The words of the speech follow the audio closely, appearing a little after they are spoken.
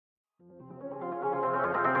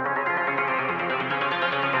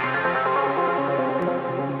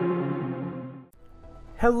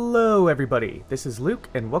Hello everybody, this is Luke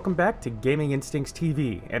and welcome back to Gaming Instincts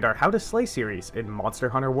TV and our How to Slay series in Monster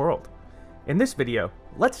Hunter World. In this video,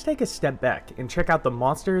 let's take a step back and check out the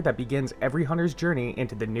monster that begins every hunter's journey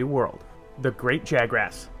into the new world, the Great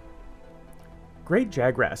Jagras. Great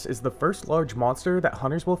Jagras is the first large monster that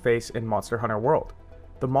hunters will face in Monster Hunter World.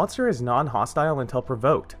 The monster is non-hostile until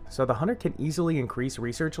provoked, so the hunter can easily increase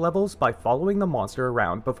research levels by following the monster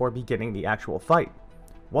around before beginning the actual fight.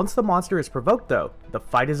 Once the monster is provoked though, the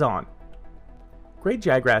fight is on. Great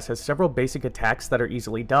Jagras has several basic attacks that are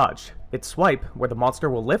easily dodged. Its swipe, where the monster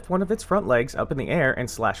will lift one of its front legs up in the air and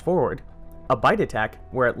slash forward. A bite attack,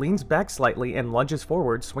 where it leans back slightly and lunges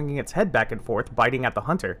forward, swinging its head back and forth, biting at the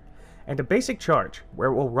hunter. And a basic charge, where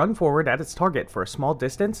it will run forward at its target for a small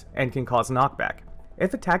distance and can cause knockback.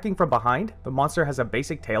 If attacking from behind, the monster has a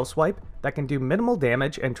basic tail swipe that can do minimal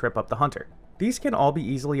damage and trip up the hunter. These can all be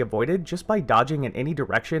easily avoided just by dodging in any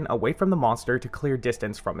direction away from the monster to clear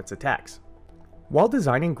distance from its attacks. While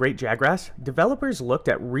designing Great Jagras, developers looked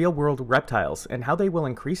at real-world reptiles and how they will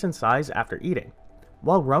increase in size after eating.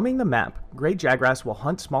 While roaming the map, Great Jagras will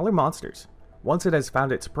hunt smaller monsters. Once it has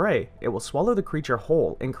found its prey, it will swallow the creature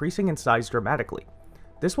whole, increasing in size dramatically.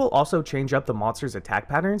 This will also change up the monster's attack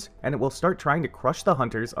patterns, and it will start trying to crush the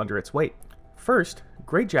hunters under its weight. First,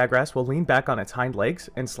 Great Jagras will lean back on its hind legs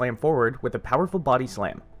and slam forward with a powerful body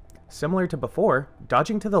slam. Similar to before,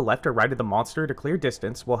 dodging to the left or right of the monster to clear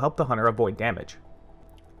distance will help the hunter avoid damage.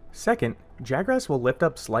 Second, Jagras will lift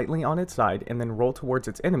up slightly on its side and then roll towards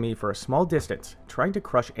its enemy for a small distance, trying to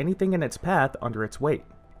crush anything in its path under its weight.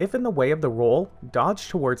 If in the way of the roll, dodge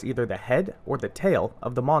towards either the head or the tail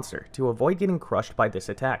of the monster to avoid getting crushed by this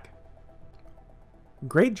attack.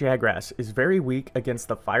 Great Jagras is very weak against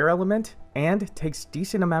the fire element and takes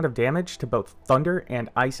decent amount of damage to both thunder and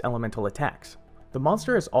ice elemental attacks. The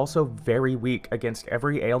monster is also very weak against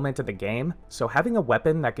every ailment in the game, so having a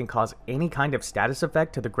weapon that can cause any kind of status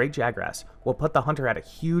effect to the Great Jagras will put the hunter at a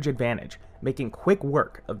huge advantage, making quick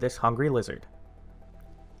work of this hungry lizard.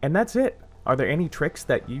 And that's it! Are there any tricks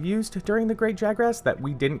that you used during the Great Jagras that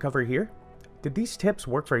we didn't cover here? Did these tips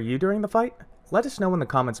work for you during the fight? Let us know in the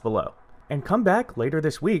comments below. And come back later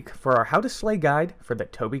this week for our How to Slay guide for the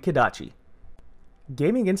Tobi-Kadachi.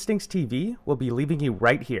 Gaming Instincts TV will be leaving you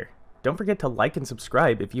right here. Don't forget to like and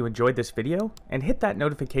subscribe if you enjoyed this video, and hit that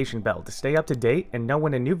notification bell to stay up to date and know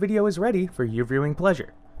when a new video is ready for your viewing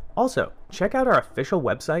pleasure. Also, check out our official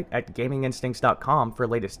website at GamingInstincts.com for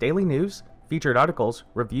latest daily news, featured articles,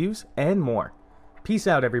 reviews, and more. Peace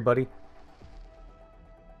out, everybody.